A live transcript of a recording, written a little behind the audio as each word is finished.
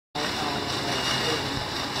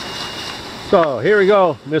So here we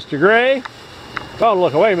go, Mr. Gray. Oh,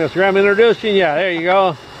 look away, Mr. Gray. I'm introducing you. There you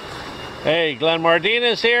go. Hey, Glenn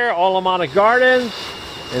Martinez here, Olomana Gardens.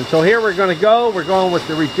 And so here we're going to go. We're going with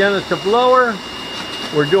the regenerative blower.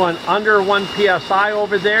 We're doing under 1 psi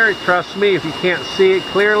over there. Trust me, if you can't see it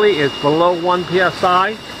clearly, it's below 1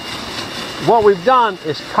 psi. What we've done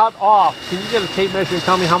is cut off. Can you get a tape measure and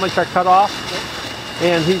tell me how much I cut off?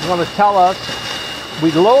 And he's going to tell us.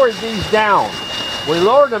 We lowered these down. We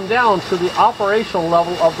lowered them down to the operational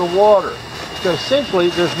level of the water. So essentially,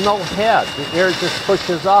 there's no head. The air just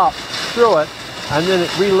pushes up through it, and then it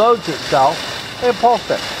reloads itself and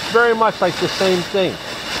pulses. Very much like the same thing.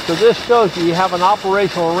 So this shows you have an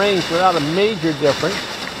operational range without a major difference.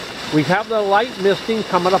 We have the light misting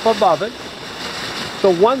coming up above it.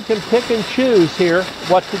 So one can pick and choose here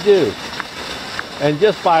what to do. And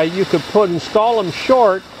just by, you could install them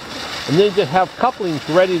short, and then just have couplings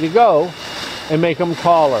ready to go and make them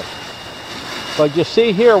taller. But you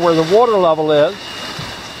see here where the water level is,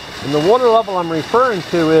 and the water level I'm referring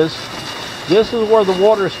to is, this is where the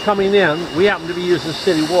water is coming in. We happen to be using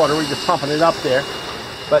city water, we're just pumping it up there.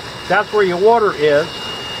 But that's where your water is,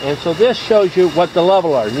 and so this shows you what the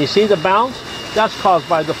level are. And you see the bounce? That's caused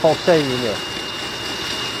by the pulsating there.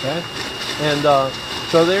 Okay? And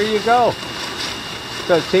so there you go.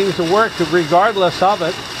 So it seems to work regardless of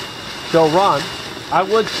it. She'll run. I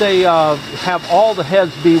would say have all the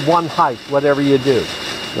heads be one height, whatever you do.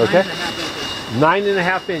 Okay?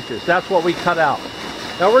 9.5 inches. That's what we cut out.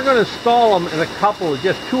 Now we're going to install them in a couple,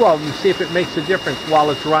 just 2 of them, see if it makes a difference while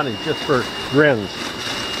it's running, just for grins.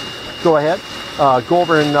 Go ahead. Go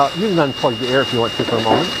over and you can unplug the air if you want to for a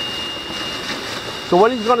moment. So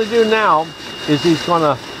what he's going to do now is he's going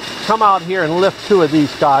to come out here and lift 2 of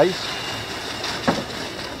these guys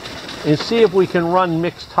and see if we can run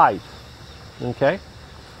mixed height. Okay,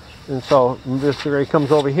 and so Mr. Gray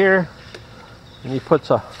comes over here and he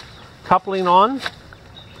puts a coupling on.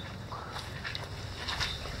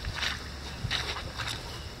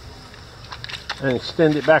 And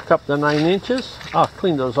extend it back up to 9 inches. I'll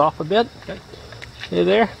clean those off a bit. Okay, see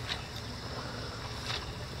there?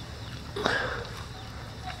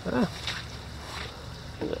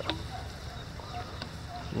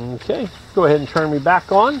 Okay, go ahead and turn me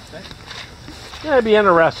back on. Okay. That'd be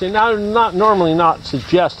interesting. Now, normally not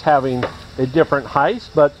suggest having a different height,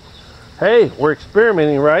 but hey, we're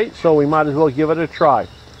experimenting, right? So we might as well give it a try.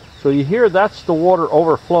 So you hear that's the water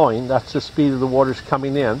overflowing. That's the speed of the water's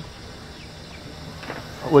coming in,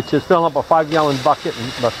 which is filling up a 5-gallon bucket in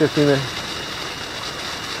about 15 minutes.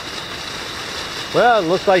 Well, it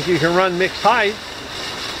looks like you can run mixed height.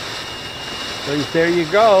 So there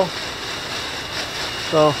you go.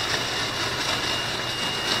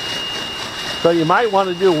 So you might want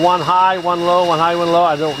to do 1 high, 1 low, 1 high, 1 low.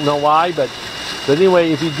 I don't know why, but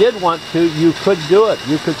anyway, if you did want to, you could do it.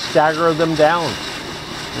 You could stagger them down,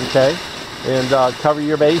 okay, and cover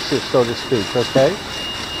your bases, so to speak, okay.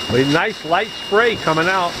 But a nice light spray coming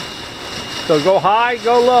out. So go high,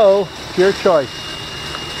 go low, it's your choice.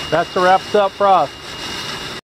 That's a wrap up for us.